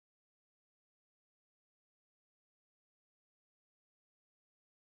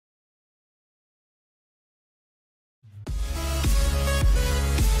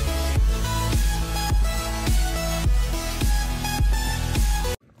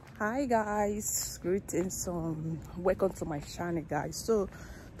Hi guys, greetings, welcome to my channel guys. So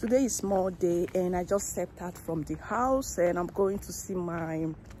today is small day and I just stepped out from the house and I'm going to see my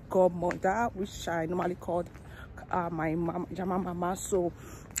godmother, which I normally call my mama. So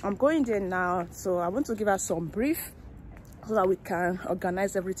I'm going there now, so I want to give her some brief so that we can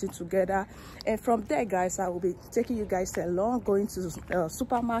organize everything together, and from there guys I will be taking you guys along, going to the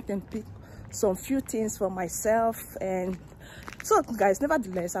supermarket and pick some few things for myself. And so guys,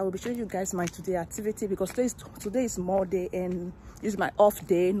 nevertheless I will be showing you guys my today activity because today is more day and it's my off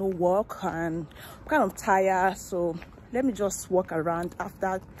day, no work, and I'm kind of tired, so let me just walk around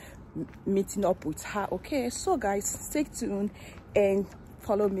after meeting up with her. Okay, so guys, stay tuned and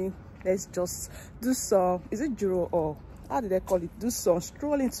follow me. Let's just do some, is it Juro or how did I call it, do some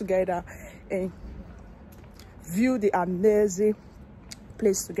strolling together and view the amazing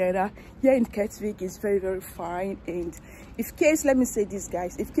place together. Here in Ketvik is very fine. And if case, let me say this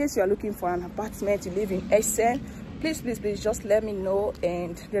guys, if case you are looking for an apartment, you live in Essen, please just let me know.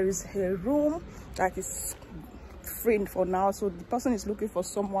 And there is a room that is free for now, so the person is looking for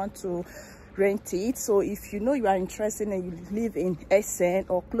someone to rent it. So if you know you are interested and you live in Essen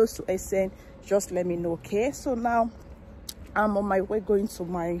or close to Essen, just let me know. Okay, so now I'm on my way going to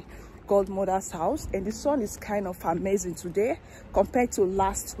my godmother's house, and the sun is kind of amazing today compared to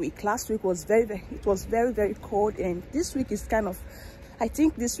last week. Last week was very cold, and this week is kind of, I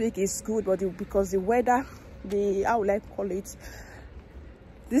think this week is good, but because the weather, how will I call it,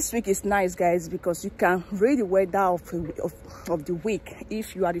 this week is nice guys, because you can read the weather of the week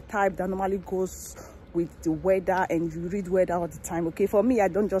if you are the type that normally goes with the weather and you read weather all the time. Okay, for me I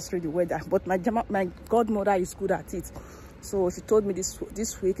don't just read the weather, but my godmother is good at it. So she told me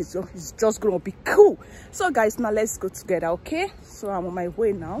this week is just gonna be cool. So guys, now let's go together. Okay, so I'm on my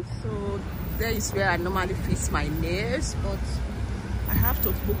way now. So there is where I normally fix my nails, but I have to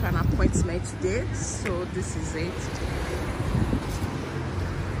book an appointment today, so this is it.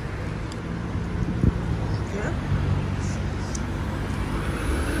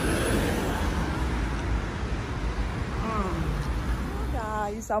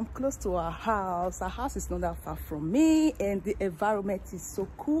 I'm close to our house. Our house is not that far from me, and the environment is so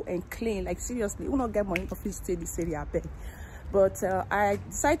cool and clean. Like seriously, we will not get money to stay this area bed. But I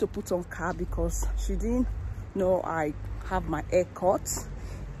decided to put on cap because she didn't know I have my hair cut,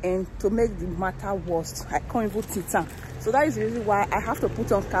 and to make the matter worse, I can't even sit down. So that is the reason why I have to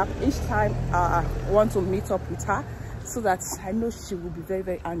put on cap each time I want to meet up with her, so that I know she will be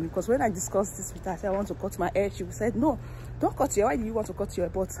very angry. Because when I discussed this with her, I said I want to cut my hair, she said no, don't cut your hair. Why do you want to cut your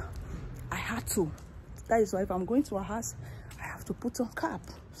hair? But I had to. That is why if I'm going to her house, I have to put on cap.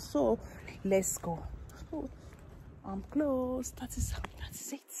 So let's go. So I'm close. That is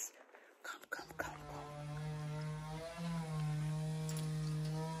it. Come.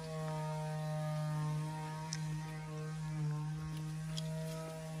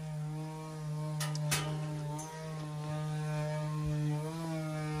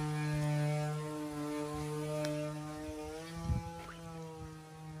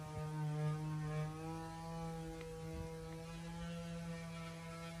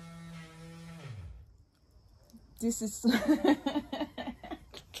 This is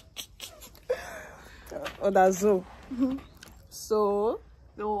Odazo. So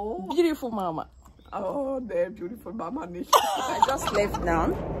beautiful mama. Oh, they're beautiful mama. I just left now.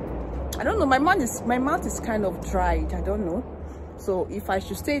 I don't know, my mouth is kind of dried. I don't know. So if I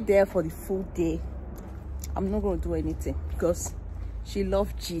should stay there for the full day, I'm not going to do anything because she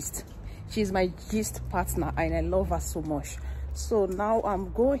loves gist. She's my gist partner and I love her so much. So now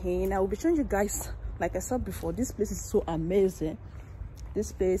I'm going. I will be showing you guys. Like I said before, this place is so amazing.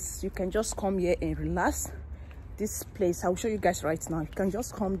 This place, you can just come here and relax. This place, I will show you guys right now. You can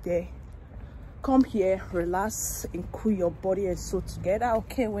just come here, relax, and cool your body and soul together.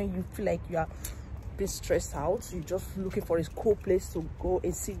 Okay, when you feel like you are being stressed out, you're just looking for a cool place to go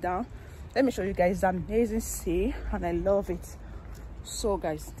and sit down. Let me show you guys the amazing sea, and I love it. So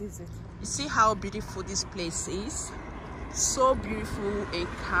guys, this is it. You see how beautiful this place is? So beautiful and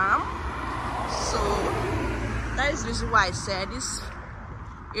calm. So that is the reason why I said this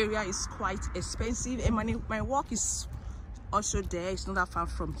area is quite expensive, and my work is also there. It's not that far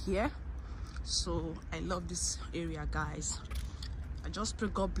from here, so I love this area guys. I just pray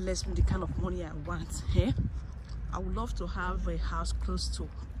God bless me the kind of money I want here. I would love to have a house close to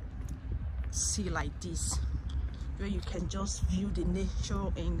sea like this, where you can just view the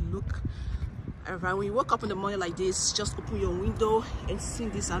nature and look around. When you wake up in the morning like this, just open your window and see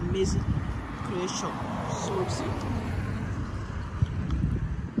this amazing creation. So see,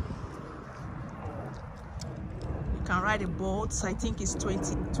 can ride a boat. I think it's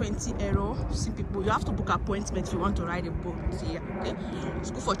 20 euro. See people, you have to book appointment if you want to ride a boat here. Okay,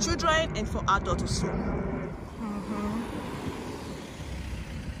 it's good for children and for adults also.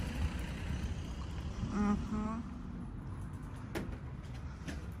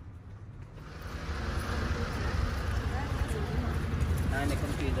 Eine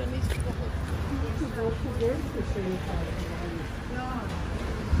Computer nächste Woche.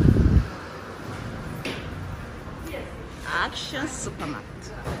 Action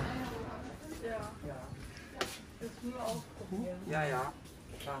Supermarkt. Ja, ja.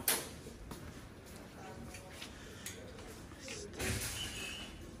 Klar.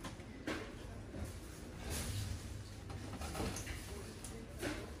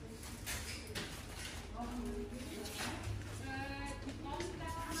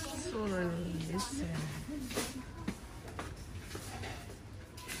 So listen.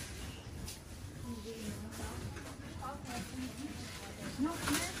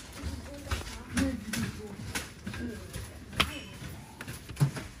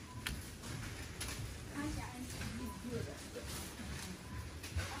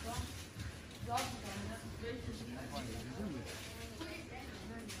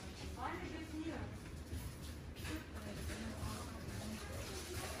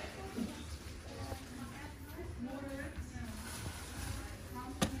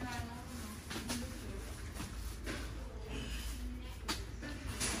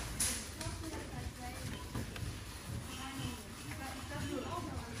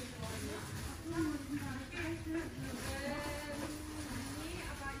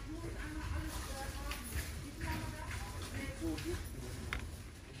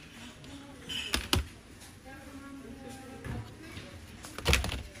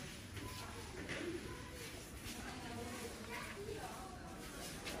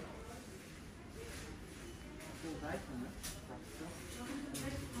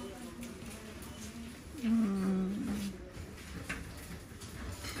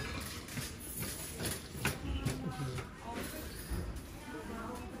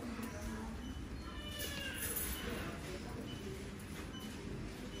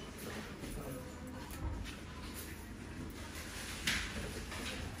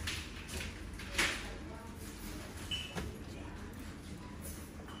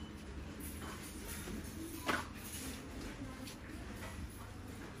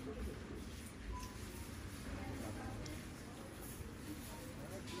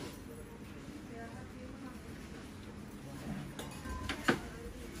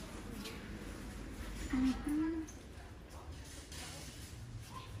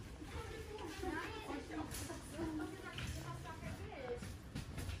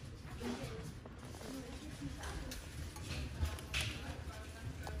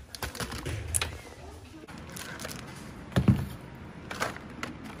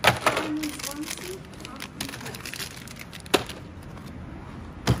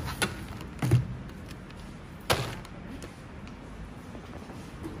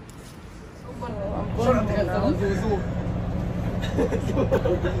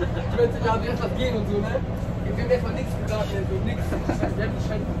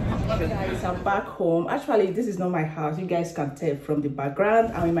 I'm back home. Actually, this is not my house. You guys can tell from the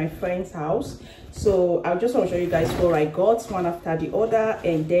background. I'm in my friend's house. So I just want to show you guys what I got one after the other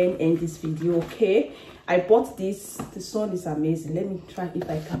and then end this video. Okay, I bought this. The sun is amazing. Let me try if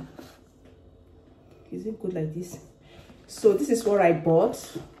I can. Is it good like this? So this is what I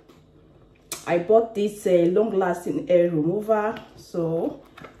bought. I bought this long-lasting hair remover. So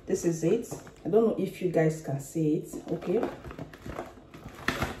this is it. I don't know if you guys can see it. Okay,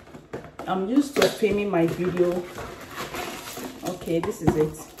 I'm used to filming my video. Okay, this is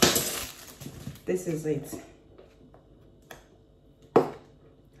it. This is it.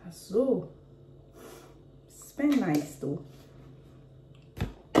 So it's very nice though.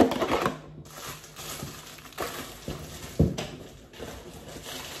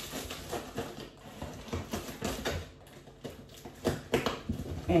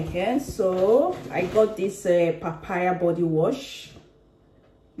 Okay, so I got this papaya body wash.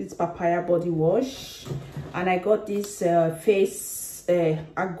 This papaya body wash, and I got this face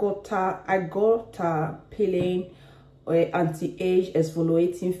agota peeling anti-age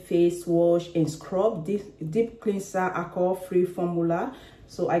exfoliating face wash and scrub, deep cleanser alcohol free formula.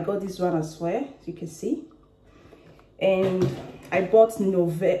 So I got this one as well, as you can see. And I bought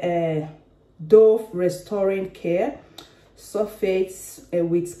Dove Restoring Care Surface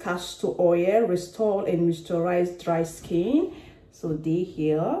with castor oil, restore and moisturize dry skin. So they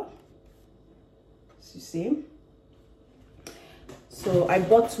here, as you see. So I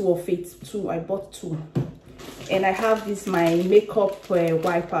bought two of it too. I bought two. And I have this my makeup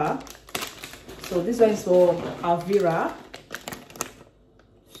wiper. So this one is for Alvira.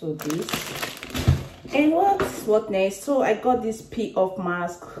 So this. And what next? So I got this peel off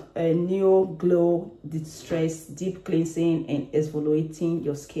mask, a Neo Glow Distress Deep Cleansing and Exfoliating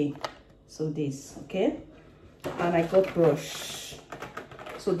Your Skin. So this, okay. And I got brush.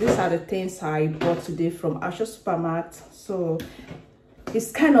 So these are the things I bought today from Asha Supermarket. So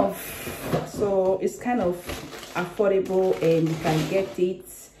it's kind of affordable and you can get it.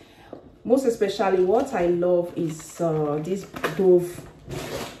 Most especially what I love is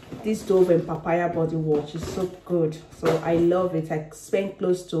this Dove and papaya body wash is so good. So I love it. I spent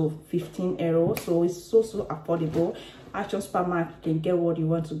close to 15 euros, so it's so affordable. Actual Supermarket, you can get what you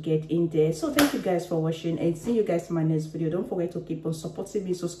want to get in there. So thank you guys for watching and see you guys in my next video. Don't forget to keep on supporting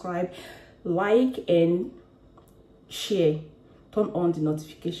me, subscribe, like and share, turn on the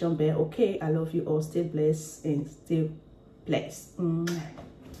notification bell. Okay, I love you all. Stay blessed and stay blessed.